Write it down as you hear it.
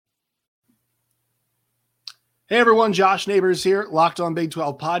Hey everyone, Josh Neighbors here, Locked On Big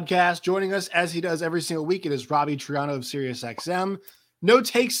 12 podcast. Joining us as he does every single week, it is Robbie Triano of SiriusXM. No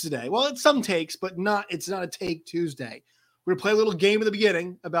takes today. Well, it's some takes, but it's not a take Tuesday. We're going to play a little game at the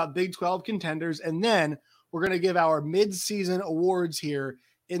beginning about Big 12 contenders, and then we're going to give our mid-season awards here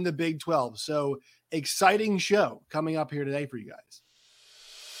in the Big 12. So exciting show coming up here today for you guys.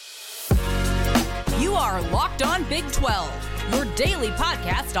 You are Locked On Big 12, your daily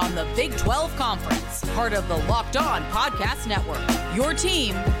podcast on the Big 12 Conference, part of the Locked On Podcast Network, your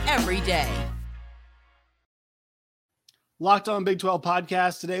team every day. Locked On Big 12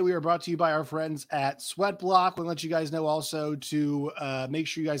 podcast. Today we are brought to you by our friends at Sweatblock. We'll let you guys know also to make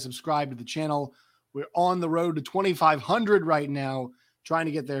sure you guys subscribe to the channel. We're on the road to 2,500 right now, trying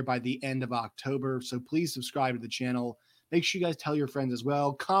to get there by the end of October. So please subscribe to the channel. Make sure you guys tell your friends as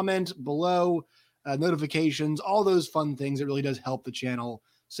well. Comment below. Notifications, all those fun things. It really does help the channel.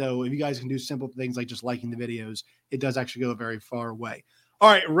 So if you guys can do simple things like just liking the videos, it does actually go a very far way.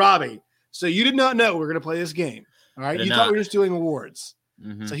 All right, Robbie. So you did not know we're going to play this game. All right. You thought we were just doing awards.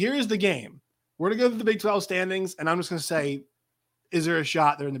 Mm-hmm. So here's the game. We're going to go through the Big 12 standings, and I'm just going to say, is there a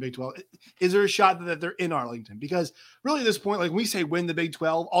shot they're in the Big 12? Is there a shot that they're in Arlington? Because really at this point, like we say win the Big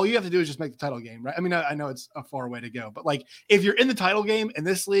 12, all you have to do is just make the title game, right? I mean, I know it's a far way to go, but like if you're in the title game in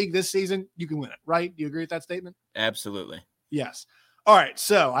this league this season, you can win it, right? Do you agree with that statement? Absolutely. Yes. All right.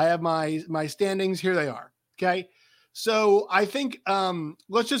 So I have my standings. Here they are. Okay. So I think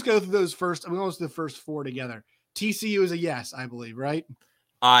let's just go through those first. I'm going to do the first four together. TCU is a yes, I believe, right?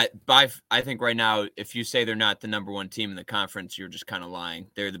 I think right now, if you say they're not the number one team in the conference, you're just kind of lying.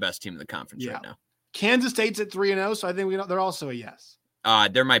 They're the best team in the conference right now. Kansas State's at 3-0, so I think they're also a yes.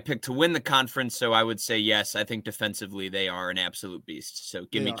 They're my pick to win the conference, so I would say yes. I think defensively they are an absolute beast. So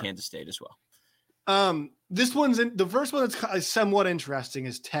give me Kansas State as well. This one's the first one that's somewhat interesting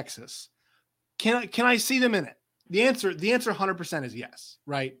is Texas. Can I see them in it? The answer 100% is yes,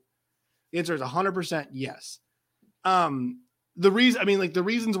 right? The answer is 100% yes. The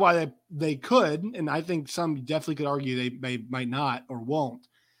reasons why they could, and I think some definitely could argue they might not or won't,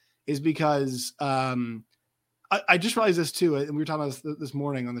 is because I just realized this too, and we were talking about this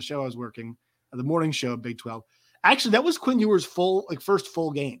morning on the show I was working, the morning show of Big 12. Actually, that was Quinn Ewers' first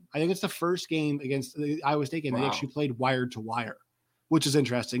full game. I think it's the first game against the Iowa State game. Wow. They actually played wire to wire, which is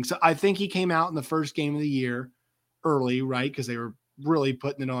interesting. So I think he came out in the first game of the year early, right? Because they were really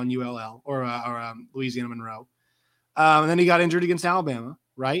putting it on ULL or Louisiana Monroe. And then he got injured against Alabama,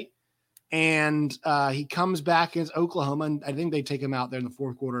 right? And he comes back against Oklahoma, and I think they take him out there in the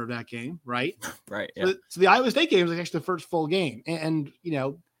fourth quarter of that game, right? Right. Yeah. So the Iowa State game was actually the first full game, and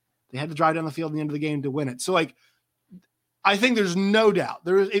they had to drive down the field at the end of the game to win it. So I think there's no doubt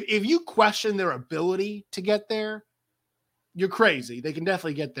if you question their ability to get there, you're crazy. They can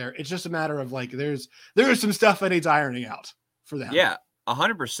definitely get there. It's just a matter of there's some stuff that needs ironing out for them. Yeah,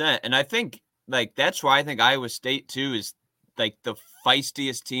 100%. And I think that's why I think Iowa State too is the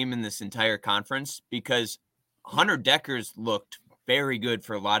feistiest team in this entire conference, because Hunter Dekkers looked very good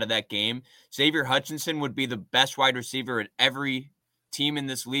for a lot of that game. Xavier Hutchinson would be the best wide receiver at every team in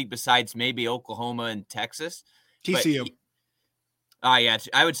this league besides maybe Oklahoma and Texas. TCU. Yeah,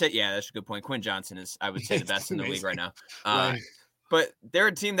 I would say, yeah, that's a good point. Quinn Johnson is, I would say, the best in the league right now. Right. But they're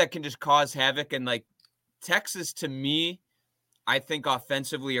a team that can just cause havoc. And Texas, to me, I think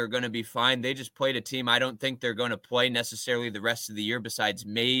offensively are going to be fine. They just played a team I don't think they're going to play necessarily the rest of the year, besides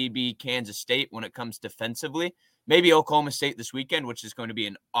maybe Kansas State when it comes defensively. Maybe Oklahoma State this weekend, which is going to be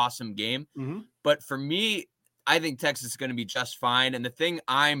an awesome game. Mm-hmm. But for me, I think Texas is going to be just fine. And the thing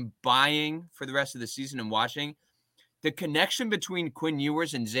I'm buying for the rest of the season and watching, the connection between Quinn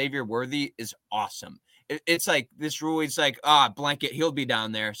Ewers and Xavier Worthy is awesome. It's like this rule. It's blanket, he'll be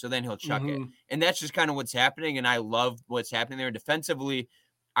down there, so then he'll chuck it. And that's just kind of what's happening, and I love what's happening there defensively.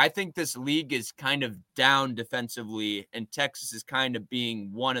 I think this league is kind of down defensively, and Texas is kind of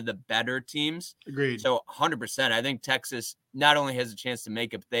being one of the better teams. Agreed. So 100%. I think Texas not only has a chance to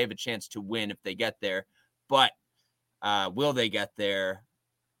make it, but they have a chance to win if they get there. But will they get there?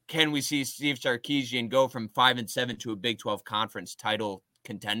 Can we see Steve Sarkisian go from 5-7 to a Big 12 conference title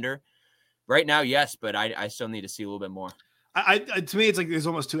contender? Right now, yes, but I still need to see a little bit more. To me, it's there's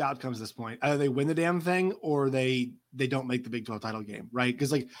almost two outcomes at this point. Either they win the damn thing or they don't make the Big 12 title game, right?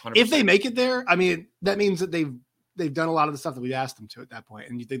 Because if they make it there, I mean, that means that they've done a lot of the stuff that we asked them to at that point,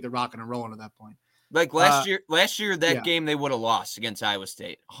 and you think they're rocking and rolling at that point. Last year that game they would have lost against Iowa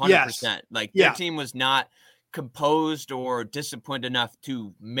State, 100%. Yes. Their team was not composed or disciplined enough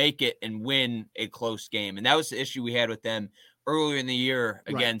to make it and win a close game, and that was the issue we had with them earlier in the year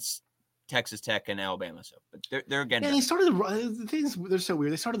against Texas Tech and Alabama. So, but they're again. Yeah, they started the things. They're so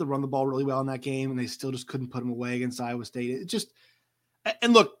weird. They started to run the ball really well in that game, and they still just couldn't put them away against Iowa State. It just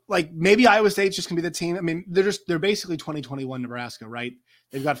and look, like maybe Iowa State's just gonna be the team. I mean, they're basically 2021 Nebraska, right?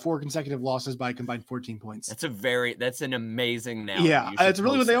 They've got 4 consecutive losses by a combined 14 points. That's an amazing now. Yeah, it's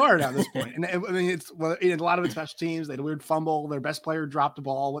really what they are now at this point. And I mean, it's a lot of it's special teams. They had a weird fumble. Their best player dropped the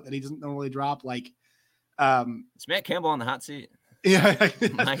ball that he doesn't normally drop. Like, is Matt Campbell on the hot seat? Yeah,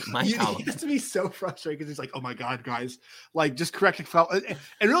 my he has to be so frustrated because he's like, "Oh my god, guys, like just correct the foul."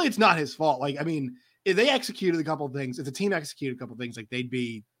 And really, it's not his fault. Like, I mean, if they executed a couple of things, if the team executed a couple of things, like they'd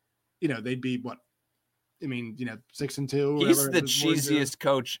be what? I mean, 6-2. He's the cheesiest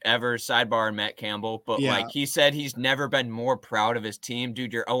coach ever. Sidebar, Matt Campbell, but like he said, he's never been more proud of his team.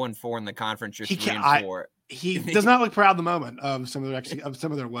 Dude, you're 0-4 in the conference. You're 3-4. He does not look proud at the moment of some of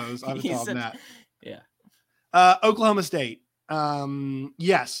their woes. I would tell him that. Yeah. Oklahoma State.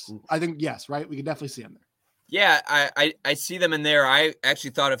 Yes, I think yes, right. We could definitely see them there. Yeah, I see them in there. I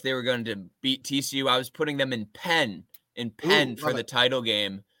actually thought if they were going to beat TCU, I was putting them in Penn for the title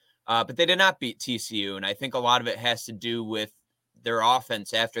game. But they did not beat TCU, and I think a lot of it has to do with their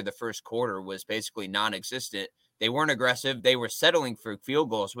offense after the first quarter was basically non-existent. They weren't aggressive. They were settling for field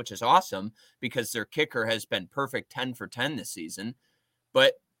goals, which is awesome because their kicker has been perfect 10 for 10 this season.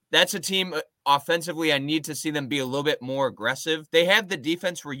 But that's a team offensively. I need to see them be a little bit more aggressive. They have the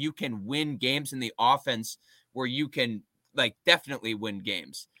defense where you can win games, and the offense where you can definitely win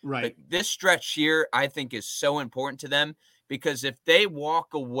games. Right. But this stretch here, I think, is so important to them. Because if they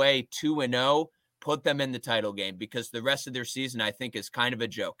walk away 2-0, put them in the title game because the rest of their season, I think, is kind of a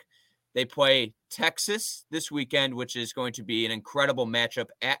joke. They play Texas this weekend, which is going to be an incredible matchup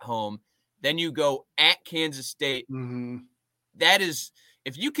at home. Then you go at Kansas State. Mm-hmm. That is,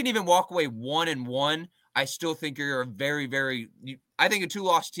 if you can even walk away 1-1, I still think you're a very, very – I think a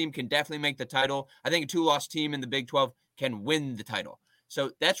 2-loss team can definitely make the title. I think a 2-loss team in the Big 12 can win the title.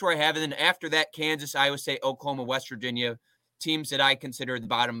 So that's where I have it. And then after that, Kansas, Iowa State, Oklahoma, West Virginia – teams that I consider the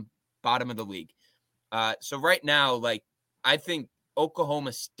bottom of the league. So right now, I think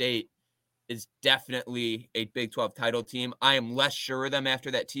Oklahoma State is definitely a Big 12 title team. I am less sure of them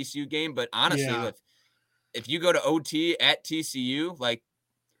after that TCU game, but honestly, if you go to OT at TCU, but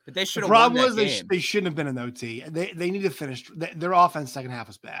they should have won that game. The problem was they shouldn't have been in OT. They need to finish. Their offense second half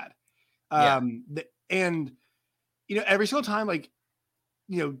was bad. And every single time,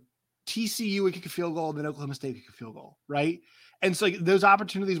 TCU would kick a field goal, then Oklahoma State kick a field goal, right? And so those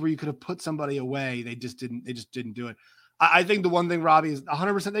opportunities where you could have put somebody away, they just didn't do it. I think the one thing, Robbie, is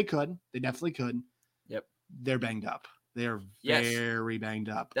 100% they could. They definitely could. Yep. They're banged up. They're very banged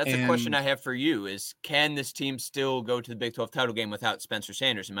up. That's a question I have for you is, can this team still go to the Big 12 title game without Spencer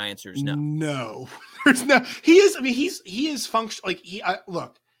Sanders? And my answer is no. No. There's no. He is functional.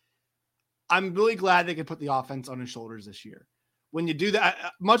 Look, I'm really glad they could put the offense on his shoulders this year. When you do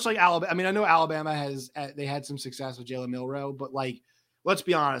that, much like Alabama, I mean, I know Alabama they had some success with Jalen Milroe, but let's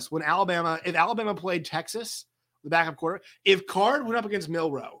be honest. If Alabama played Texas, the backup quarter, if Card went up against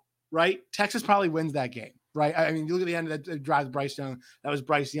Milroe, right, Texas probably wins that game, right? I mean, you look at the end of that drive, Bryce Young, that was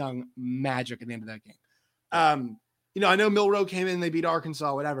Bryce Young magic at the end of that game. I know Milroe came in, they beat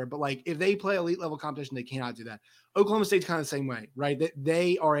Arkansas, whatever, but if they play elite level competition, they cannot do that. Oklahoma State's kind of the same way, right?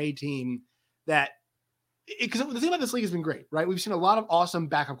 They are a team that, because the thing about this league has been great, right? We've seen a lot of awesome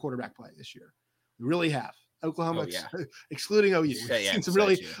backup quarterback play this year. We really have. Oklahoma, excluding OU.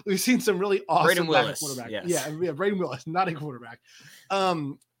 We've seen some really awesome backup quarterback. Yes. Yeah, Braden Willis, not a quarterback.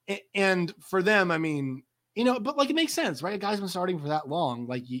 And for them, I mean, but it makes sense, right? A guy's been starting for that long.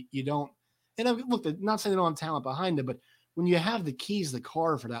 You don't. And look, not saying they don't have talent behind him, but when you have the keys, the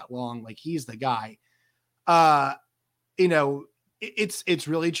car for that long, he's the guy. It's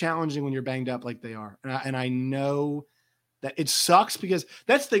really challenging when you're banged up like they are. And I know that it sucks because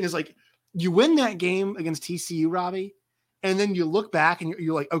that's the thing is you win that game against TCU, Robbie, and then you look back and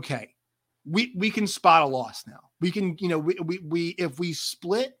you're like, okay, we can spot a loss now. We can, we if we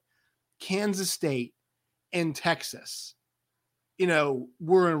split Kansas State and Texas,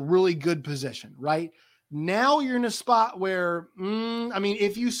 we're in a really good position, right? Now you're in a spot where,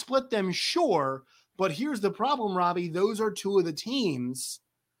 if you split them, sure. But here's the problem, Robbie. Those are two of the teams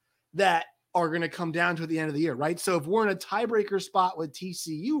that are going to come down to at the end of the year, right? So if we're in a tiebreaker spot with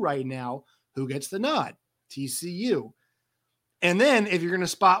TCU right now, who gets the nod? TCU. And then if you're going to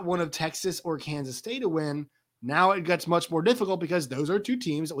spot one of Texas or Kansas State to win, now it gets much more difficult because those are two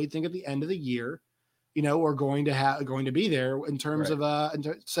teams that we think at the end of the year, are going to be there in terms of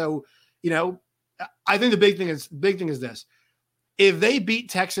so, I think the big thing is this. If they beat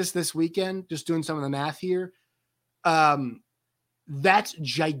Texas this weekend, just doing some of the math here, that's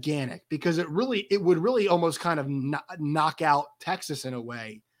gigantic because it would really almost kind of knock out Texas in a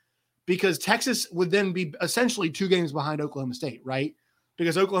way, because Texas would then be essentially 2 games behind Oklahoma State, right?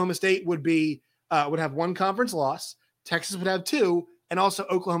 Because Oklahoma State would have 1 conference loss, Texas would have 2, and also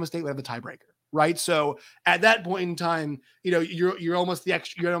Oklahoma State would have the tiebreaker, right? So at that point in time, you're almost an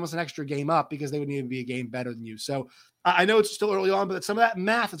extra game up because they would need to be a game better than you. So I know it's still early on, but some of that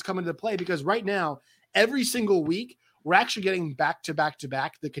math is coming into play because right now, every single week, we're actually getting back to back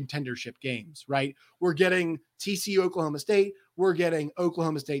the contendership games, right? We're getting TCU, Oklahoma State. We're getting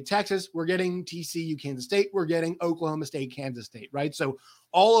Oklahoma State, Texas. We're getting TCU, Kansas State. We're getting Oklahoma State, Kansas State, right? So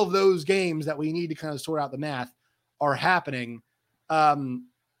all of those games that we need to kind of sort out the math are happening.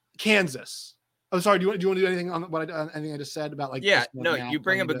 Kansas. Oh, sorry. Do you want to do anything on anything I just said about like? Yeah, no, you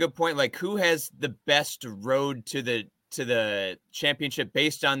bring up a good point. Like, who has the best road to the championship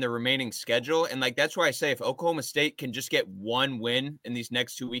based on the remaining schedule? And like, that's why I say if Oklahoma State can just get 1 win in these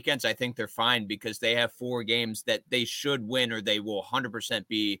next 2 weekends, I think they're fine because they have 4 games that they should win or they will 100%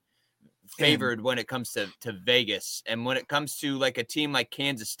 be favored when it comes to Vegas. And when it comes to like a team like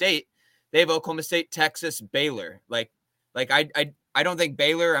Kansas State, they have Oklahoma State, Texas, Baylor. I don't think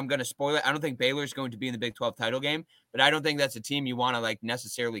Baylor, I'm going to spoil it, I don't think Baylor is going to be in the Big 12 title game, but I don't think that's a team you want to like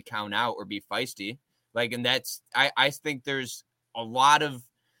necessarily count out or be feisty. Like, and that's, I think there's a lot of,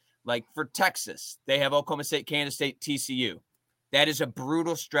 like, for Texas, they have Oklahoma State, Kansas State, TCU. That is a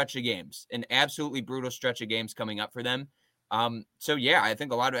brutal stretch of games, an absolutely brutal stretch of games coming up for them. So, yeah, I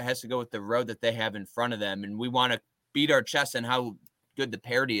think a lot of it has to go with the road that they have in front of them. And we want to beat our chest on how good the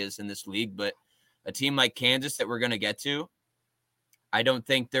parity is in this league. But a team like Kansas that we're going to get to, I don't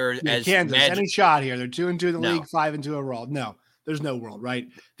think they're as Kansas, any shot here. They're 2-2 in the league, 5-2 overall. No, there's no world, right?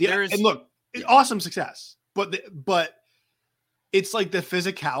 And look, awesome success, but it's like the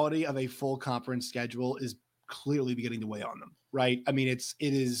physicality of a full conference schedule is clearly beginning to weigh on them, right? I mean, it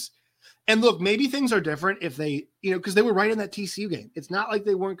is. And look, maybe things are different if they, because they were right in that TCU game. It's not like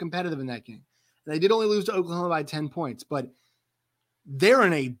they weren't competitive in that game. And they did only lose to Oklahoma by 10 points, but they're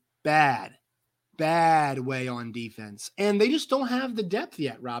in a bad way on defense. And they just don't have the depth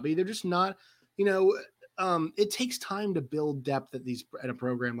yet, Robbie. They're just not, it takes time to build depth at a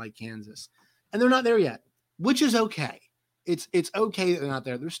program like Kansas. And they're not there yet, which is okay. It's okay that they're not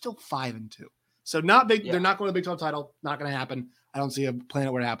there. They're still 5-2. So not big. Yeah. They're not going to the Big 12 title. Not going to happen. I don't see a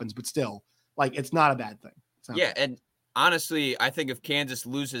planet where it happens, but still, like, it's not a bad thing. Yeah. And honestly, I think if Kansas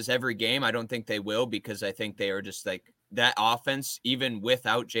loses every game, I don't think they will, because I think they are just like, that offense, even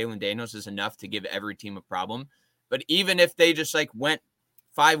without Jalen Daniels, is enough to give every team a problem. But even if they just like went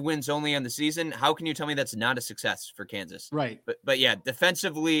 5 wins only on the season, how can you tell me that's not a success for Kansas? Right. But yeah,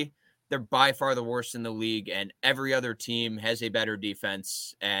 defensively, they're by far the worst in the league, and every other team has a better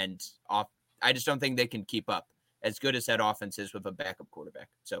defense. And I just don't think they can keep up as good as that offense is with a backup quarterback.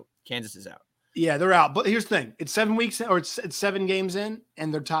 So Kansas is out. Yeah, they're out. But here's the thing: it's 7 weeks, or it's 7 games in,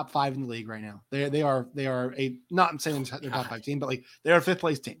 and they're top 5 in the league right now. They are a, not saying they're top 5 team, but like they're a 5th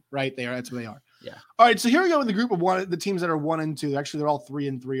place team, right? That's what they are. Yeah. All right, so here we go with the group of the teams that are 1-2. Actually, they're all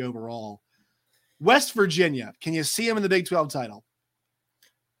 3-3 overall. West Virginia. Can you see them in the Big 12 title?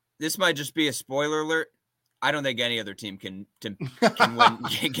 This might just be a spoiler alert. I don't think any other team can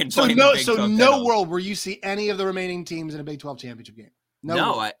win. So no world where you see any of the remaining teams in a Big 12 championship game.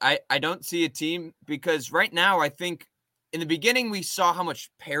 No, I don't see a team, because right now I think in the beginning we saw how much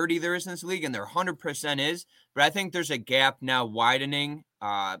parity there is in this league, and there 100% is, but I think there's a gap now widening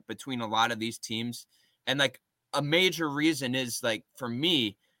between a lot of these teams. And like a major reason is, like, for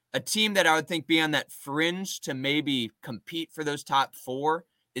me, a team that I would think be on that fringe to maybe compete for those top 4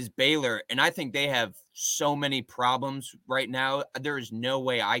 is Baylor. And I think they have so many problems right now. There is no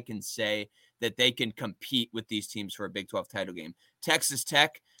way I can say that they can compete with these teams for a Big 12 title game. Texas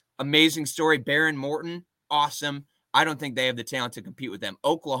Tech, amazing story. Behren Morton, awesome. I don't think they have the talent to compete with them.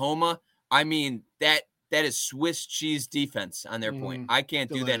 Oklahoma, I mean, that is Swiss cheese defense on their point. I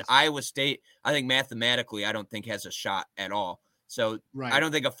can't do that. Iowa State, I think mathematically, I don't think has a shot at all. So I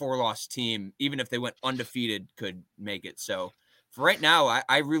don't think a 4-loss team, even if they went undefeated, could make it. So for right now,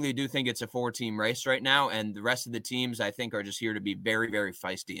 I really do think it's a 4-team race right now. And the rest of the teams, I think, are just here to be very, very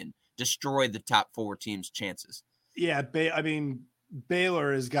feisty and destroy the top 4 teams' chances. Yeah, I mean,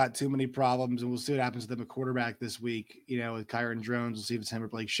 Baylor has got too many problems, and we'll see what happens to them at quarterback this week. With Kyron Drones, we'll see if it's him or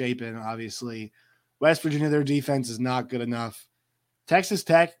Blake Shapen, obviously. West Virginia, their defense is not good enough. Texas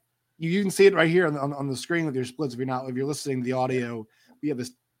Tech, you can see it right here on the screen with your splits. If you're listening to the audio, we have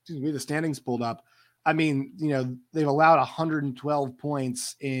the standings pulled up. I mean, they've allowed 112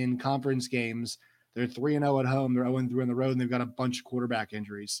 points in conference games. They're 3-0 at home. They're 0-3 on the road, and they've got a bunch of quarterback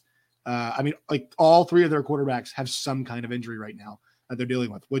injuries. I mean, like all three of their quarterbacks have some kind of injury right now that they're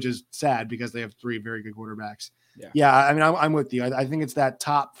dealing with, which is sad because they have three very good quarterbacks. Yeah. I mean, I'm with you. I think it's that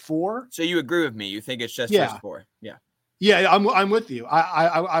top four. So you agree with me? You think it's just those four? Yeah. Yeah, I'm with you.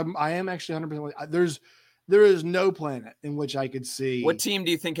 I am actually 100% with you. There is no planet in which I could see. What team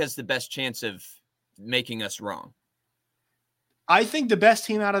do you think has the best chance of making us wrong? I think the best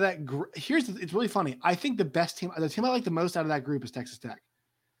team out of that group. It's really funny. I think the team I like the most out of that group is Texas Tech.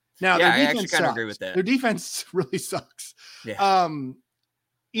 Now, yeah, I actually kind of agree with that. Their defense really sucks. Yeah.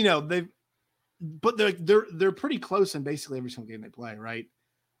 You know, they're pretty close in basically every single game they play, right?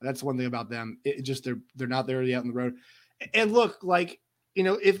 That's one thing about them. It just they're not there yet on the road. And look, like, you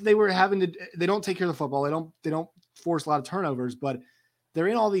know, if they were they don't take care of the football. They don't force a lot of turnovers, but they're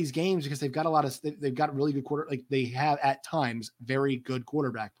in all these games because they've got really good they have at times very good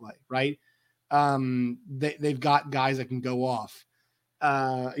quarterback play, right? They've got guys that can go off.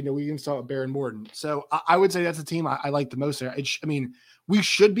 You know, we even saw Baron Morton. So I would say that's the team I like the most there. I mean, we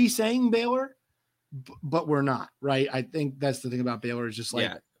should be saying Baylor, but we're not, right? I think that's the thing about Baylor is just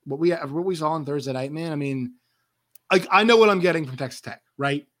like what we saw on Thursday night, man. I mean, I know what I'm getting from Texas Tech,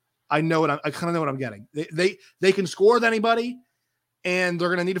 right? I kind of know what I'm getting. They can score with anybody, and they're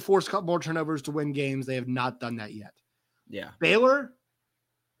going to need to force a couple more turnovers to win games. They have not done that yet. Yeah. Baylor,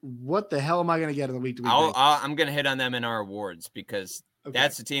 what the hell am I going to get in the week-to-week basis? I'm going to hit on them in our awards because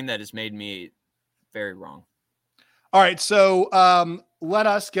that's the team that has made me very wrong. All right, so let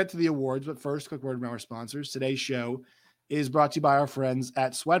us get to the awards, but first, quick word from our sponsors. Today's show is brought to you by our friends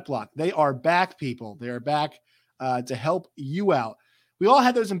at Sweatblock. They are back, people. They are back to help you out. We all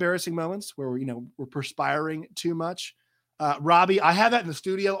had those embarrassing moments where we're perspiring too much. Robbie, I have that in the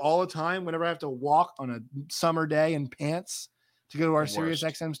studio all the time whenever I have to walk on a summer day in pants to go to our Sirius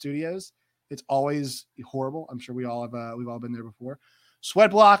XM studios. It's always horrible. I'm sure we've all been there before.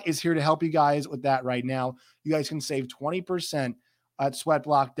 Sweatblock is here to help you guys with that right now. You guys can save 20% at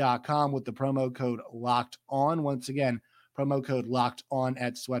sweatblock.com with the promo code locked on. Once again, promo code locked on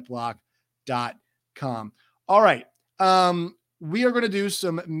at sweatblock.com. All right. We are going to do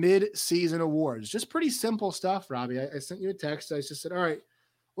some mid-season awards. Just pretty simple stuff, Robbie. I sent you a text. I just said, all right,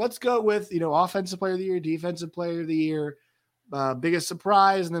 let's go with, offensive player of the year, defensive player of the year, biggest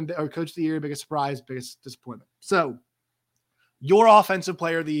surprise, and then coach of the year, biggest surprise, biggest disappointment. So your offensive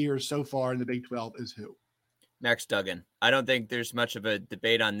player of the year so far in the Big 12 is who? Max Duggan. I don't think there's much of a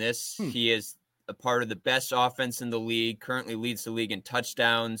debate on this. He is a part of the best offense in the league, currently leads the league in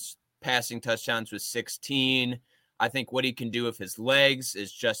touchdowns, passing touchdowns with 16. I think what he can do with his legs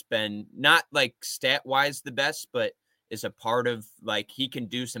has just been not like stat-wise the best, but is a part of he can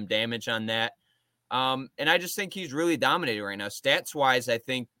do some damage on that. And I just think he's really dominating right now. Stats-wise, I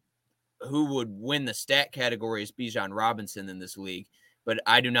think who would win the stat category is Bijan Robinson in this league, but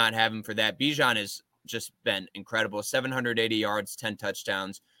I do not have him for that. Bijan has just been incredible, 780 yards, 10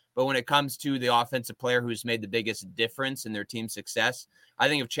 touchdowns. But when it comes to the offensive player who's made the biggest difference in their team's success, I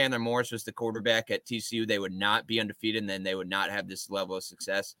think if Chandler Morris was the quarterback at TCU, they would not be undefeated, and then they would not have this level of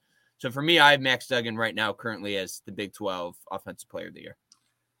success. So for me, I have Max Duggan right now currently as the Big 12 Offensive Player of the Year.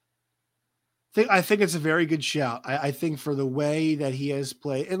 I think it's a very good shout. I think for the way that he has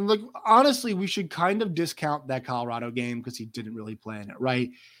played, and look, honestly, we should kind of discount that Colorado game because he didn't really play in it, right?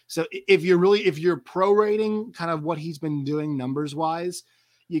 So if you're prorating kind of what he's been doing numbers wise,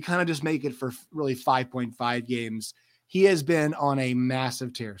 you kind of just make it for really 5.5 games. He has been on a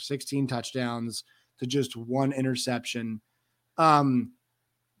massive tear, 16 touchdowns to just one interception. I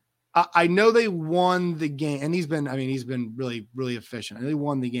know they won the game, and he's been really, really efficient. And they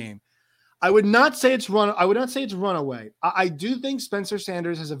won the game. I would not say it's runaway. I do think Spencer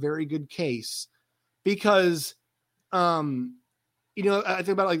Sanders has a very good case because, I think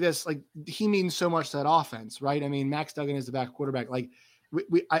about it like this, like he means so much to that offense, right? I mean, Max Duggan is the back quarterback. Like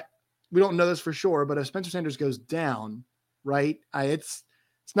we don't know this for sure, but if Spencer Sanders goes down, right, it's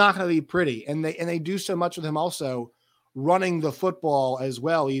not going to be pretty. And they do so much with him also running the football as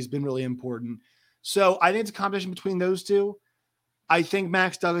well. He's been really important. So I think it's a competition between those two. I think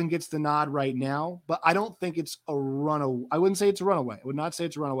Max Duggan gets the nod right now, but I don't think it's a runaway. I wouldn't say it's a runaway. I would not say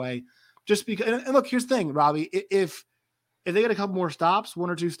it's a runaway just because, and look, here's the thing, Robbie, if they get a couple more stops, one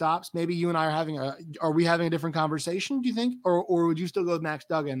or two stops, maybe you and I are we having a different conversation, do you think? Or would you still go with Max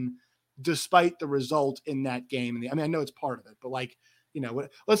Duggan despite the result in that game? I know it's part of it, but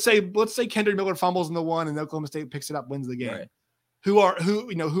let's say Kendrick Miller fumbles in the one and Oklahoma State picks it up, wins the game. Right. Who are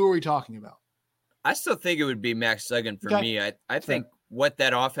we talking about? I still think it would be Max Duggan for me. I think what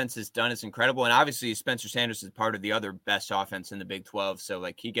that offense has done is incredible. And obviously Spencer Sanders is part of the other best offense in the Big 12. So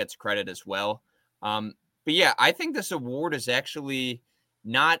he gets credit as well. But yeah, I think this award is actually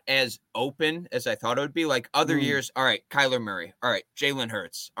not as open as I thought it would be. Like other years, all right, Kyler Murray, all right, Jalen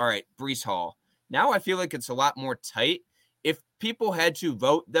Hurts, all right, Breece Hall. Now I feel like it's a lot more tight. If people had to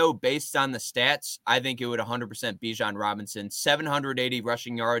vote, though, based on the stats, I think it would 100% Bijan Robinson. 780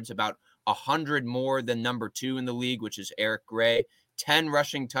 rushing yards, about 100 more than number 2 in the league, which is Eric Gray. 10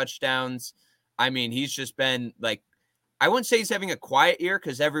 rushing touchdowns. I mean, he's just been like, I wouldn't say he's having a quiet year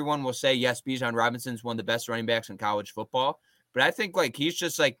because everyone will say, yes, Bijan Robinson's one of the best running backs in college football. But I think like he's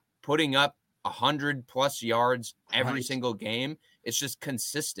just like putting up 100+ yards every single game. It's just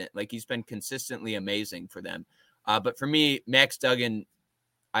consistent. Like he's been consistently amazing for them. But for me, Max Duggan,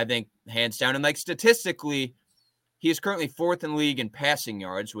 I think hands down. And like statistically, he is currently 4th in the league in passing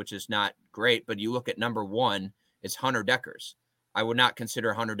yards, which is not great. But you look at number 1, it's Hunter Dekkers. I would not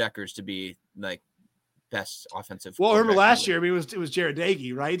consider Hunter Dekkers to be like best offensive. Well, remember last year, I mean, it was Jared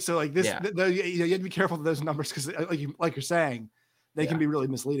Dagey, right? So like this, you have to be careful with those numbers because like you're saying, they can be really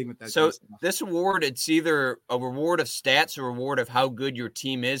misleading with that. So this award, it's either a reward of stats or a reward of how good your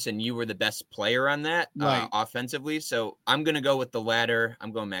team is, and you were the best player on that offensively. So I'm going to go with the latter.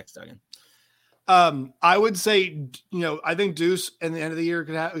 I'm going Max Duggan. I would say, I think Deuce at the end of the year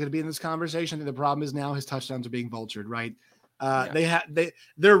could be in this conversation. I think the problem is now his touchdowns are being vultured, right?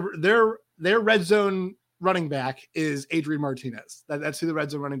 Their red zone running back is Adrian Martinez. That's who the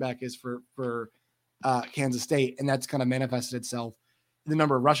red zone running back is for Kansas State, and that's kind of manifested itself in the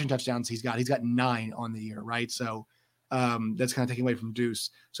number of rushing touchdowns he's got. He's got 9 on the year, right? So that's kind of taking away from Deuce.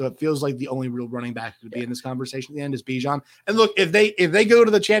 So it feels like the only real running back who could be in this conversation at the end is Bijan. And look, if they go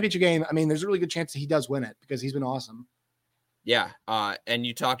to the championship game, I mean, there's a really good chance that he does win it because he's been awesome. Yeah, and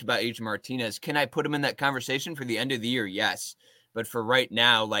you talked about Adrian Martinez. Can I put him in that conversation for the end of the year? Yes. But for right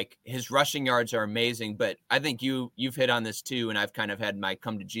now, like his rushing yards are amazing. But I think you've hit on this too, and I've kind of had my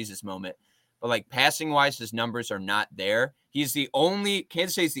come to Jesus moment. But like passing wise, his numbers are not there.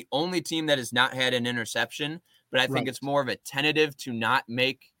 Kansas State's the only team that has not had an interception. But I think it's more of a tentative to not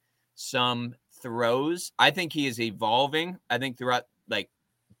make some throws. I think he is evolving. I think throughout like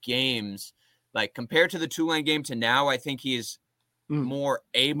games, like compared to the Tulane game to now, I think he is more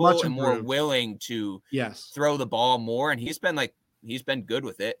able and more willing to throw the ball more. And he's been good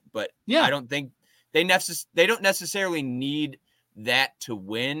with it, but I don't think they don't necessarily need that to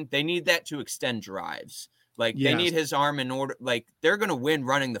win. They need that to extend drives. Like they need his arm in order. Like they're going to win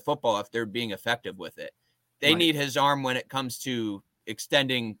running the football if they're being effective with it. They need his arm when it comes to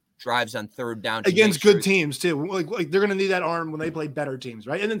extending drives on third down against good teams too. Like they're going to need that arm when they play better teams,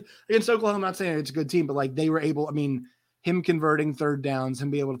 right? And then against Oklahoma, I'm not saying it's a good team, but like they were able. I mean, him converting third downs,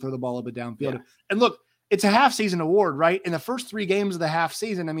 him being able to throw the ball up and downfield. Yeah. And look, it's a half season award, right? In the first 3 games of the half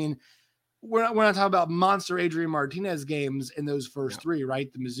season, I mean, we're not talking about monster Adrian Martinez games in those first 3,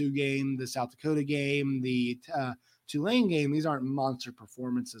 right? The Mizzou game, the South Dakota game, the Tulane game. These aren't monster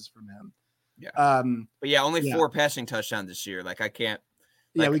performances from him. Yeah. But yeah, only 4 passing touchdowns this year. Like I can't.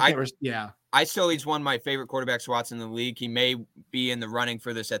 Like, I still, he's one of my favorite quarterback spots in the league. He may be in the running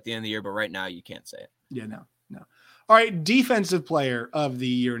for this at the end of the year, but right now you can't say it. Yeah, no. All right, defensive player of the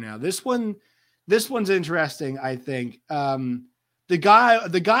year now. This one's interesting, I think. The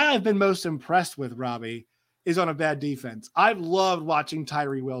guy I've been most impressed with, Robbie, is on a bad defense. I've loved watching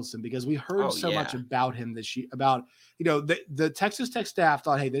Tyree Wilson because we heard so much about him this year. About, the Texas Tech staff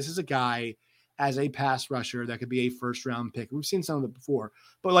thought, hey, this is a guy as a pass rusher that could be a first-round pick. We've seen some of it before,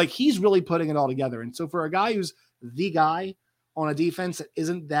 but like he's really putting it all together. And so for a guy who's the guy on a defense that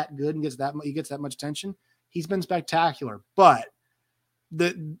isn't that good and gets that much attention, he's been spectacular. But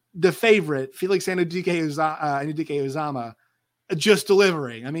the favorite, Felix Anudike-Uzomah, just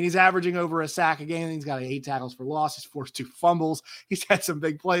delivering. I mean, he's averaging over a sack a game. He's got 8 tackles for loss. He's forced 2 fumbles. He's had some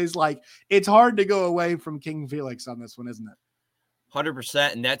big plays. Like, it's hard to go away from King Felix on this one, isn't it?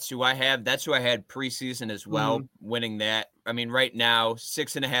 100%, and that's who I have. That's who I had preseason as well, winning that. I mean, right now,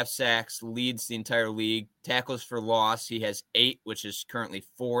 6.5 sacks, leads the entire league. Tackles for loss, he has 8, which is currently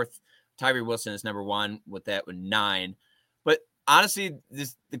 4th. Tyree Wilson is number 1 with 9. But honestly,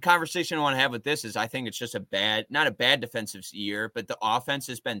 the conversation I want to have with this is I think it's just not a bad defensive year, but the offense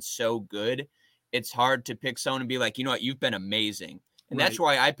has been so good. It's hard to pick someone and be like, you know what, you've been amazing. And that's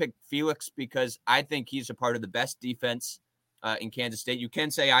why I picked Felix, because I think he's a part of the best defense in Kansas State. You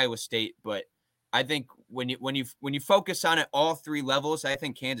can say Iowa State, but I think when you focus on it all 3 levels, I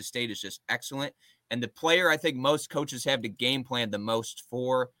think Kansas State is just excellent. And the player I think most coaches have to game plan the most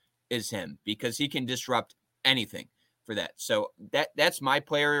for is him, because he can disrupt anything for that. So that's my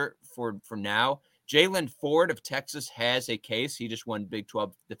player for now. Jalen Ford of Texas has a case. He just won Big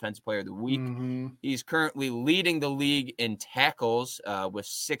 12 Defensive Player of the Week. Mm-hmm. He's currently leading the league in tackles with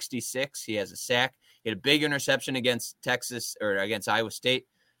 66. He has a sack. He had a big interception against Texas or against Iowa State.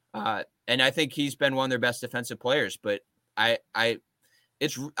 And I think he's been one of their best defensive players. But I think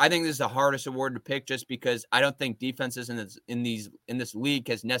this is the hardest award to pick just because I don't think defenses in this league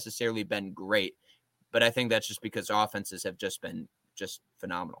has necessarily been great. But I think that's just because offenses have just been just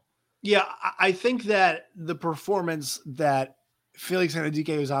phenomenal. Yeah, I think that the performance that Felix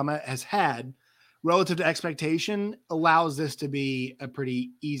Anudike-Uzomah has had relative to expectation allows this to be a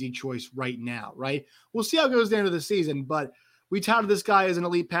pretty easy choice right now, right? We'll see how it goes at the end of the season, but we touted this guy as an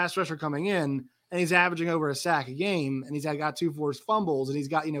elite pass rusher coming in, and he's averaging over a sack a game, and he's got 2 forced fumbles, and he's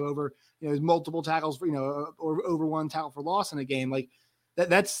got, over, multiple tackles for, or over 1 tackle for loss in a game. Like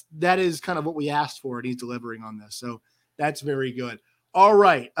that is kind of what we asked for, and he's delivering on this. So that's very good. All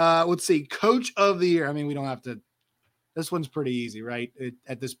right. Let's see. Coach of the year. I mean, we don't have to. This one's pretty easy, right?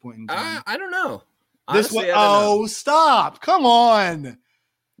 At this point in time. I don't know. Honestly, this one. Oh, stop! Come on.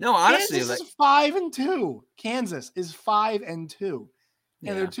 No, honestly, Kansas is 5-2. Kansas is 5-2,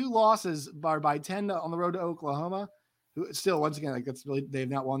 and their 2 losses are by 10 on the road to Oklahoma. Who still, once again, that's really, they've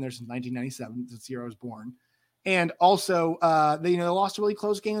not won there since 1997, since the year I was born. And also, they lost a really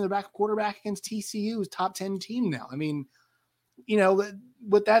close game in their back quarterback against TCU, who's top 10 team now. I mean.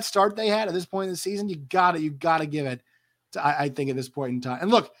 With that start they had at this point in the season, you gotta give it to, I think at this point in time.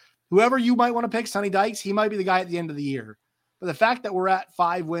 And look, whoever you might want to pick, Sonny Dykes, he might be the guy at the end of the year. But the fact that we're at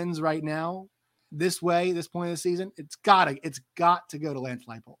 5 wins right now, this point in the season, it's got to go to Lance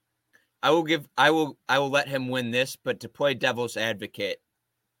Leipold. I will let him win this, but to play devil's advocate,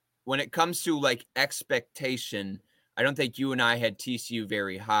 when it comes to like expectation, I don't think you and I had TCU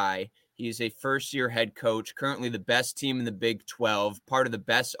very high. He's a first-year head coach, currently the best team in the Big 12, part of the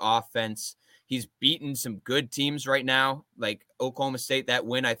best offense. He's beaten some good teams right now, like Oklahoma State. That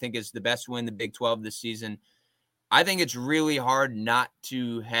win, I think, is the best win in the Big 12 this season. I think it's really hard not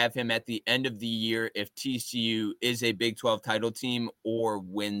to have him at the end of the year if TCU is a Big 12 title team or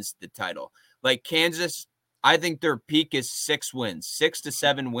wins the title. Like Kansas, I think their peak is 6 wins, 6 to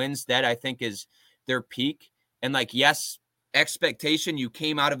 7 wins. That I think is their peak. And like, yes, expectation, you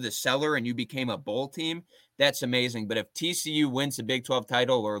came out of the cellar and you became a bowl team. That's amazing. But if TCU wins the Big 12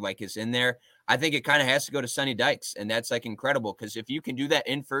 title or like is in there, I think it kind of has to go to Sonny Dykes. And that's like incredible because if you can do that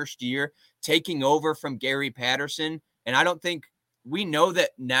in first year, taking over from Gary Patterson, and I don't think we know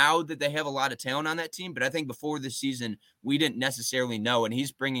that now that they have a lot of talent on that team, but I think before the season, we didn't necessarily know. And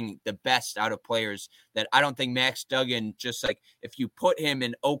he's bringing the best out of players that I don't think Max Duggan, just like if you put him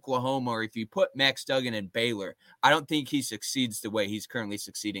in Oklahoma or if you put Max Duggan in Baylor, I don't think he succeeds the way he's currently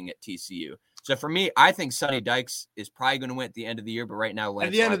succeeding at TCU. So for me, I think Sonny Dykes is probably going to win at the end of the year, but right now,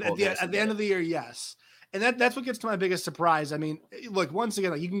 at the end of the year, yes. And that's what gets to my biggest surprise. I mean, look, once again,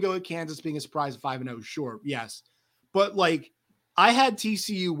 like you can go at Kansas being a surprise at 5-0, sure, yes. But like, I had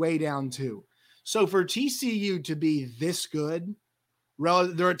TCU way down too. So for TCU to be this good,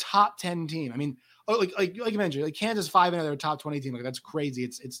 they're a top 10 team. I mean, like you mentioned, like Kansas 5-0, they're a top 20 team. Like that's crazy.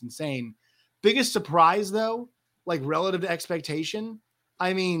 It's insane. Biggest surprise though, like relative to expectation.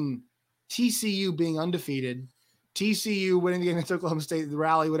 I mean, TCU being undefeated, TCU winning the game against Oklahoma State, the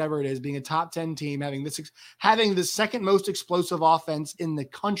rally, whatever it is, being a top 10 team, having the second most explosive offense in the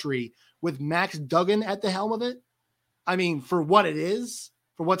country with Max Duggan at the helm of it. I mean, for what it is,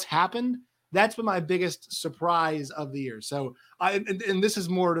 for what's happened, that's been my biggest surprise of the year. So and this is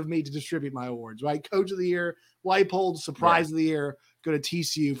more of me to distribute my awards, right? Coach of the year, Leipold, surprise of the year, go to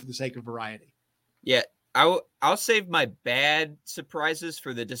TCU for the sake of variety. Yeah. I'll save my bad surprises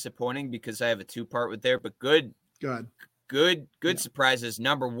for the disappointing because I have a 2-part with there, but good surprises.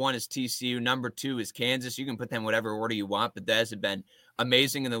 Number 1 is TCU. Number 2 is Kansas. You can put them whatever order you want, but that has been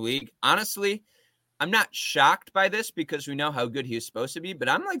amazing in the league. Honestly, I'm not shocked by this because we know how good he was supposed to be, but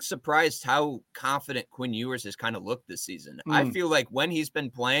I'm like surprised how confident Quinn Ewers has kind of looked this season. I feel like when he's been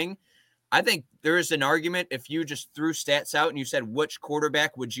playing, I think there is an argument if you just threw stats out and you said, which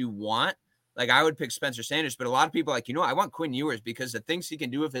quarterback would you want? Like I would pick Spencer Sanders, but a lot of people are like, I want Quinn Ewers because the things he can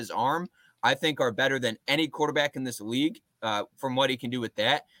do with his arm, I think are better than any quarterback in this league from what he can do with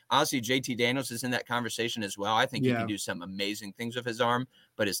that. Honestly, JT Daniels is in that conversation as well. I think he can do some amazing things with his arm,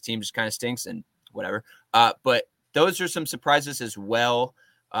 but his team just kind of stinks and whatever. But those are some surprises as well.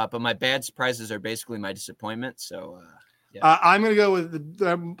 But my bad surprises are basically my disappointment. So I'm going to go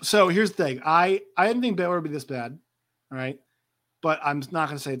with so here's the thing. I didn't think Baylor would be this bad. All right. But I'm not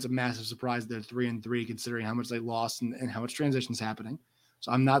going to say it's a massive surprise. They're 3-3 considering how much they lost and how much transition is happening.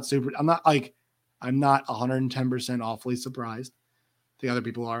 So I'm not 110% awfully surprised. I think other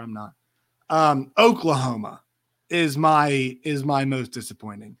people are. I'm not. Oklahoma is my most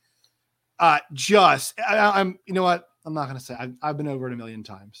disappointing. I'm you know what? I'm not going to say I've been over it a million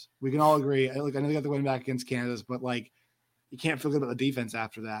times. We can all agree. Like, I know they got the win back against Kansas, but like, you can't feel good about the defense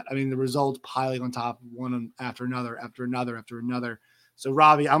after that. I mean, the results piling on top of one after another. So,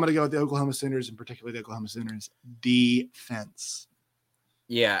 Robbie, I'm going to go with the Oklahoma Sooners, and particularly the Oklahoma Sooners defense.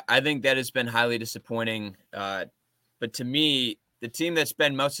 Yeah, I think that has been highly disappointing. But to me, the team that's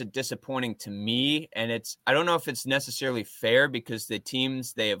been most disappointing to me, and I don't know if it's necessarily fair because the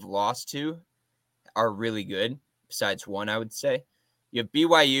teams they have lost to are really good. Besides one, I would say. You have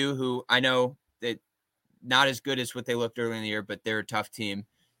BYU, who I know that not as good as what they looked early in the year, but they're a tough team.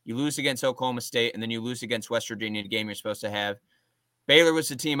 You lose against Oklahoma State, and then you lose against West Virginia, the game you're supposed to have. Baylor was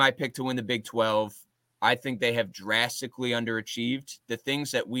the team I picked to win the Big 12. I think they have drastically underachieved. The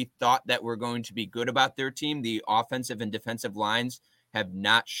things that we thought that were going to be good about their team, the offensive and defensive lines, have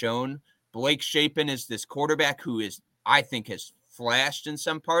not shown. Blake Shapen is this quarterback who I think has flashed in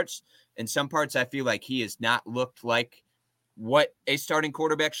some parts. In some parts, I feel like he has not looked like what a starting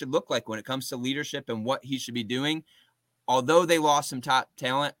quarterback should look like when it comes to leadership and what he should be doing. Although they lost some top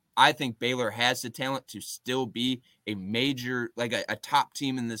talent, I think Baylor has the talent to still be a major, like a top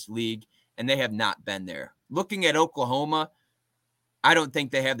team in this league, and they have not been there. Looking at Oklahoma, I don't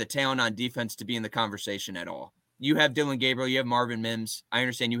think they have the talent on defense to be in the conversation at all. You have Dylan Gabriel, you have Marvin Mims. I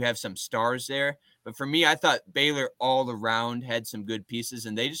understand you have some stars there. But for me, I thought Baylor all around had some good pieces,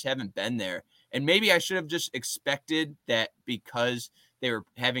 and they just haven't been there. And maybe I should have just expected that because they were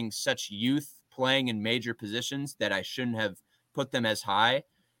having such youth playing in major positions that I shouldn't have put them as high.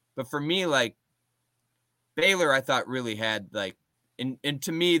 But for me, like, Baylor, I thought really had, like, and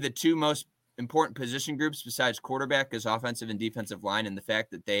to me, the two most important position groups besides quarterback is offensive and defensive line. And the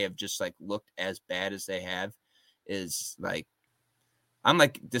fact that they have just, like, looked as bad as they have is, like, I'm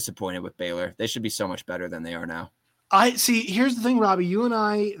like disappointed with Baylor. They should be so much better than they are now. I see. Here's the thing, Robbie. You and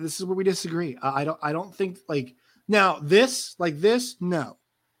I, this is where we disagree. I don't think like now this, no.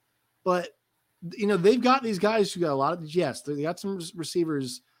 But you know, they've got these guys who got a lot of they got some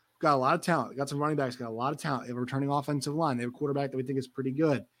receivers, got a lot of talent. They got some running backs, got a lot of talent. They have a returning offensive line. They have a quarterback that we think is pretty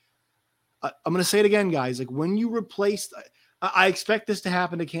good. I'm going to say it again, guys. Like when you replace, I expect this to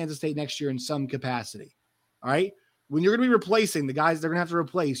happen to Kansas State next year in some capacity. All right. When you're going to be replacing the guys they're going to have to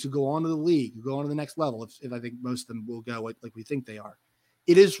replace who go on to the league, who go on to the next level, if I think most of them will go like we think they are,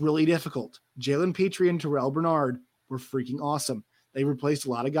 it is really difficult. Jalen Petrie and Terrell Bernard were freaking awesome. They replaced a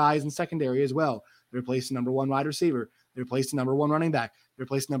lot of guys in secondary as well. They replaced the number one wide receiver. They replaced the number one running back. They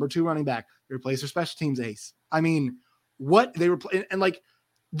replaced the number two running back. They replaced their special teams ace. I mean, what they replaced, and like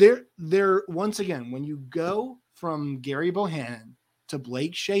they're once again, when you go from Gary Bohannon to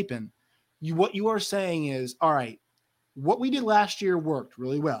Blake Shapen, what you are saying is, all right, what we did last year worked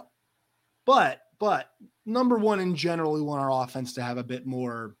really well. But number one, in general, we want our offense to have a bit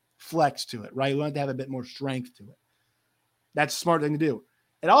more flex to it, right? We want it to have a bit more strength to it. That's a smart thing to do.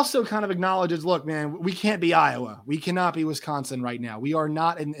 It also kind of acknowledges, look, man, we can't be Iowa. We cannot be Wisconsin right now. We are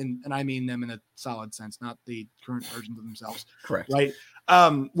not, and I mean them in a solid sense, not the current versions of themselves. Correct. Right?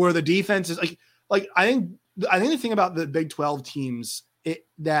 Where the defense is like I think the thing about the Big 12 teams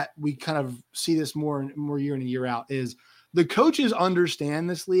that we kind of see this more year in and year out is the coaches understand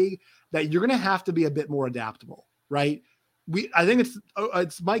this league that you're going to have to be a bit more adaptable, right? I think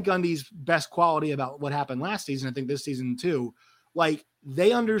it's Mike Gundy's best quality about what happened last season. I think this season too. Like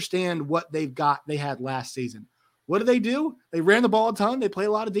they understand what they had last season. What do? They ran the ball a ton. They play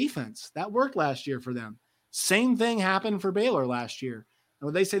a lot of defense. That worked last year for them. Same thing happened for Baylor last year. And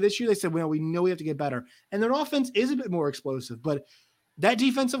what they say this year, they said, well, we know we have to get better. And their offense is a bit more explosive, but that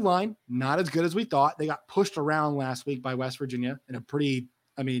defensive line, not as good as we thought. They got pushed around last week by West Virginia in a pretty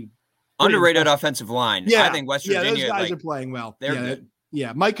underrated offensive line. Yeah, I think West Virginia. Those guys are playing well. They're good.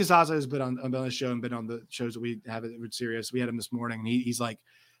 Yeah, Mike Casazza has been on the show and been on the shows that we have with Sirius. We had him this morning, and he's like,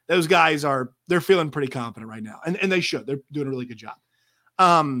 those guys they're feeling pretty confident right now, and they should. They're doing a really good job.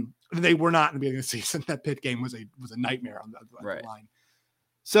 They were not in the beginning of the season. That Pitt game was a nightmare on the line.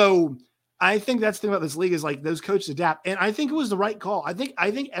 So I think that's the thing about this league is like those coaches adapt. And I think it was the right call. I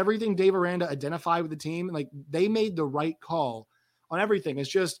think everything Dave Aranda identified with the team, like they made the right call on everything. It's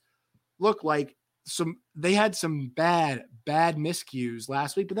just look like they had some bad miscues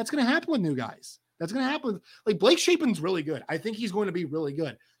last week, but that's going to happen with new guys. That's going to happen. Like Blake Shapen's really good. I think he's going to be really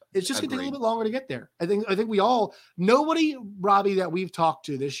good. It's just going to take a little bit longer to get there. I think nobody, Robbie, that we've talked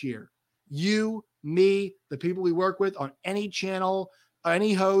to this year, you, me, the people we work with on any channel,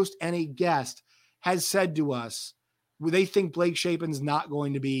 any host, any guest has said to us, they think Blake Shapen's not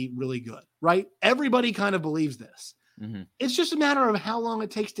going to be really good, right? Everybody kind of believes this. Mm-hmm. It's just a matter of how long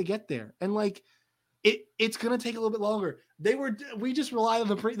it takes to get there. And like, it's going to take a little bit longer. We just relied on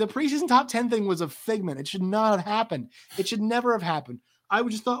the preseason top 10 thing was a figment. It should not have happened. It should never have happened. I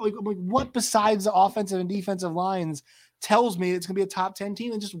would just thought like what besides the offensive and defensive lines tells me it's going to be a top 10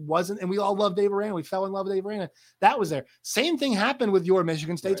 team. It just wasn't. And we all love Dave Aranda. We fell in love with Dave Aranda. That was there. Same thing happened with your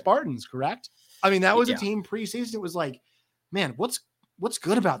Michigan State Spartans, correct? I mean, that was a team preseason. It was like, man, what's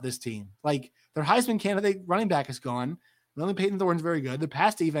good about this team? Like their Heisman candidate running back is gone. Only Peyton Thorne's very good. The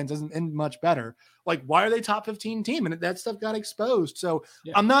pass defense isn't end much better. Like, why are they top 15 team? And that stuff got exposed. So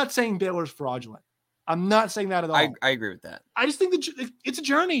I'm not saying Baylor's fraudulent. I'm not saying that at all. I agree with that. I just think that it's a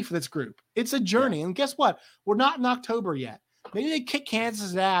journey for this group. It's a journey. Yeah. And guess what? We're not in October yet. Maybe they kick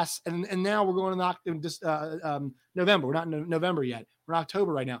Kansas' ass, and now we're going to November. We're not in November yet. We're in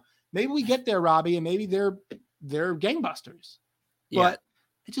October right now. Maybe we get there, Robbie, and maybe they're gangbusters. Yeah. But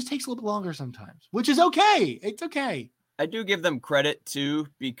it just takes a little bit longer sometimes, which is okay. It's okay. I do give them credit too,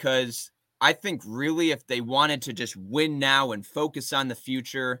 because I think really if they wanted to just win now and focus on the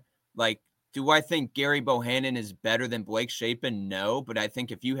future, like, do I think Gary Bohannon is better than Blake Shapen? No, but I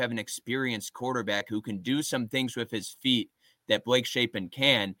think if you have an experienced quarterback who can do some things with his feet that Blake Shapen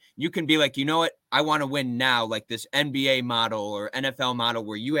can, you can be like, you know what? I want to win now, like this NBA model or NFL model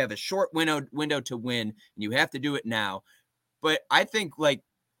where you have a short window to win and you have to do it now. But I think like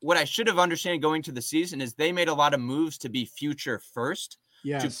what I should have understood going to the season is they made a lot of moves to be future first,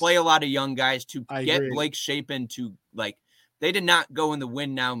 to play a lot of young guys, to get Blake Shapen to like, they did not go in the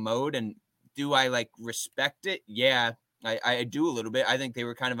win now mode. And do I like respect it? Yeah, I do a little bit. I think they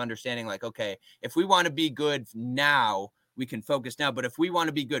were kind of understanding like, okay, if we want to be good now, we can focus now. But if we want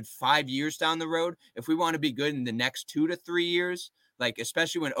to be good 5 years down the road, if we want to be good in the next 2 to 3 years, like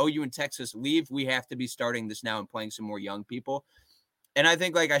especially when OU and Texas leave, we have to be starting this now and playing some more young people. And I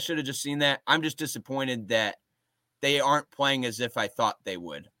think like I should have just seen that. I'm just disappointed that they aren't playing as if I thought they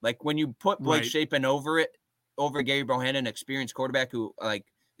would. Like when you put Blake Shapen over Gary Bohannon, an experienced quarterback who like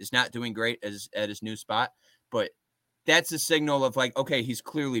is not doing great at his new spot, but that's a signal of like, okay, he's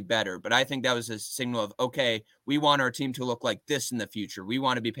clearly better. But I think that was a signal of, okay, we want our team to look like this in the future. We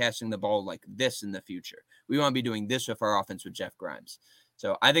want to be passing the ball like this in the future. We want to be doing this with our offense with Jeff Grimes.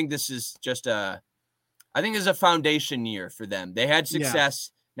 So I think this is just a foundation year for them. They had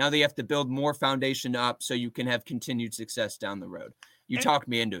success. Yeah. Now they have to build more foundation up so you can have continued success down the road. You talked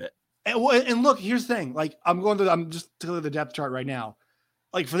me into it. And look, here's the thing. Like I'm just to the depth chart right now.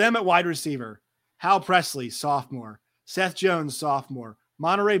 Like for them at wide receiver, Hal Presley, sophomore, Seth Jones, sophomore,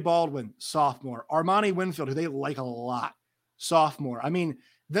 Monterey Baldwin, sophomore, Armani Winfield, who they like a lot, sophomore. I mean,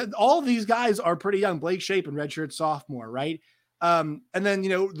 all of these guys are pretty young. Blake Shapen, redshirt sophomore, right? And then,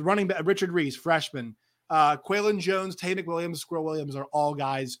 the running back, Richard Reese, freshman, Quaylen Jones, Tay McWilliams, Squirrel Williams are all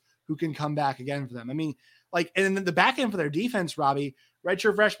guys who can come back again for them. I mean, like, and then the back end for their defense, Robbie,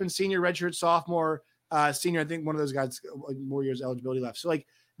 redshirt freshman, senior, redshirt sophomore, senior. I think one of those guys like more years eligibility left. So like,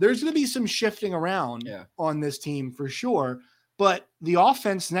 there's going to be some shifting around on this team for sure. But the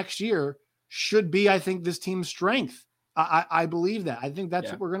offense next year should be, I think, this team's strength. I believe that. I think that's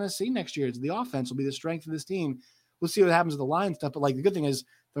what we're going to see next year. Is the offense will be the strength of this team. We'll see what happens with the line stuff. But like the good thing is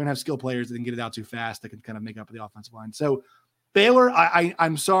they're going to have skill players that can get it out too fast that can kind of make up for the offensive line. So Baylor,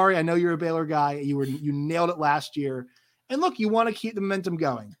 I'm sorry. I know you're a Baylor guy. You nailed it last year. And look, you want to keep the momentum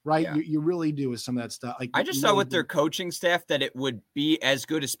going, right? Yeah. You really do with some of that stuff. Like I just saw with their coaching staff that it would be as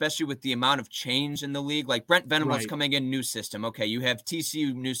good, especially with the amount of change in the league. Like Brent Venables coming in, new system. Okay, you have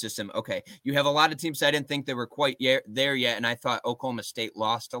TCU, new system. Okay, you have a lot of teams I didn't think they were quite there yet, and I thought Oklahoma State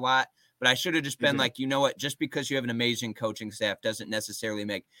lost a lot. But I should have just been like, you know what? Just because you have an amazing coaching staff doesn't necessarily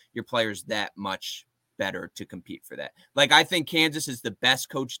make your players that much better to compete for that. Like I think Kansas is the best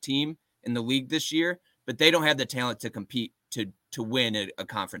coached team in the league this year, but they don't have the talent to compete to win a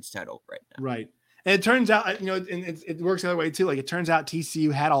conference title right now. Right. And it turns out, and it works the other way too. Like it turns out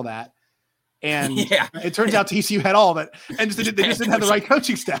TCU had all that. And it turns out TCU had all of it. And they just didn't have the right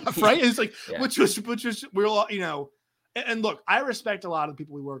coaching staff. Right. It's like, which was we're all, and look, I respect a lot of the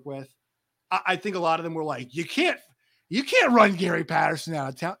people we work with. I think a lot of them were like, you can't run Gary Patterson out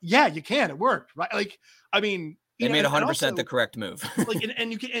of town. Yeah, you can. It worked. Right. Like, I mean, they made 100% the correct move. Like,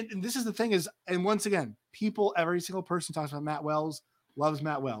 and you can, and this is the thing is, and once again, every single person talks about Matt Wells, loves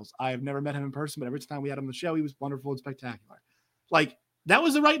Matt Wells. I have never met him in person, but every time we had him on the show, he was wonderful and spectacular. Like that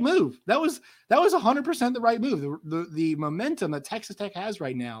was the right move. That was 100% the right move. The momentum that Texas Tech has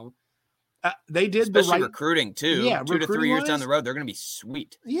right now, they did especially the right recruiting too. Yeah, 2 to 3 years down the road, they're going to be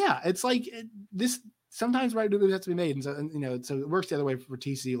sweet. Yeah, it's like this. Sometimes right moves have to be made, and so so it works the other way for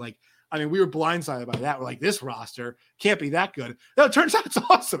TCU. Like I mean, we were blindsided by that. We're like, this roster can't be that good. No, it turns out it's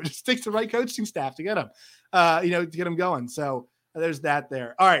awesome. It just takes the right coaching staff to get them, to get them going. So there's that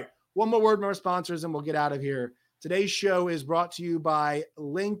there. All right. One more word from our sponsors and we'll get out of here. Today's show is brought to you by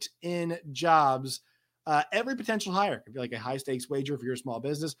LinkedIn Jobs. Every potential hire could be like a high stakes wager for your small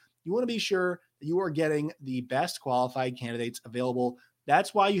business. You want to be sure that you are getting the best qualified candidates available.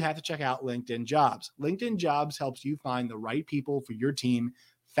 That's why you have to check out LinkedIn Jobs. LinkedIn Jobs helps you find the right people for your team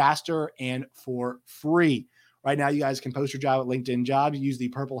faster and for free. Right now, you guys can post your job at LinkedIn Jobs. Use the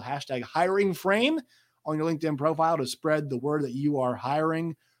purple hashtag hiring frame on your LinkedIn profile to spread the word that you are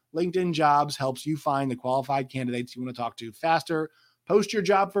hiring. LinkedIn Jobs helps you find the qualified candidates you want to talk to faster. Post your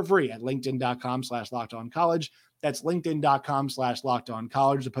job for free at linkedin.com/lockedoncollege. That's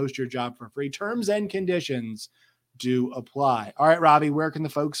linkedin.com/lockedoncollege to post your job for free. Terms and conditions do apply. All right, Robbie, where can the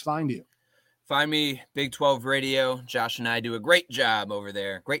folks find you? Find me, Big 12 Radio. Josh and I do a great job over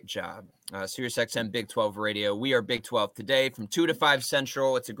there. Great job. SiriusXM Big 12 Radio. We are Big 12 today from 2 to 5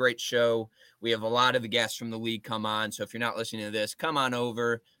 Central. It's a great show. We have a lot of the guests from the league come on. So if you're not listening to this, come on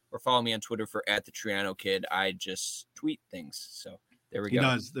over or follow me on Twitter for @TheTriano_Kid. I just tweet things. So there we go. He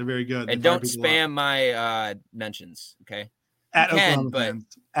does. They're very good. And don't spam my mentions, okay? Oklahoma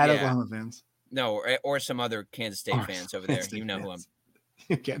fans. Oklahoma fans. No, or some other Kansas State fans over there. You know who I'm.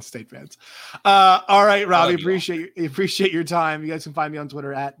 Kansas State fans. All right, Robbie, appreciate your time. You guys can find me on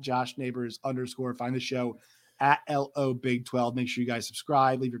Twitter @JoshNeighbors_. Find the show @LO Big 12. Make sure you guys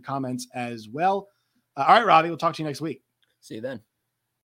subscribe, leave your comments as well. All right, Robbie, we'll talk to you next week. See you then.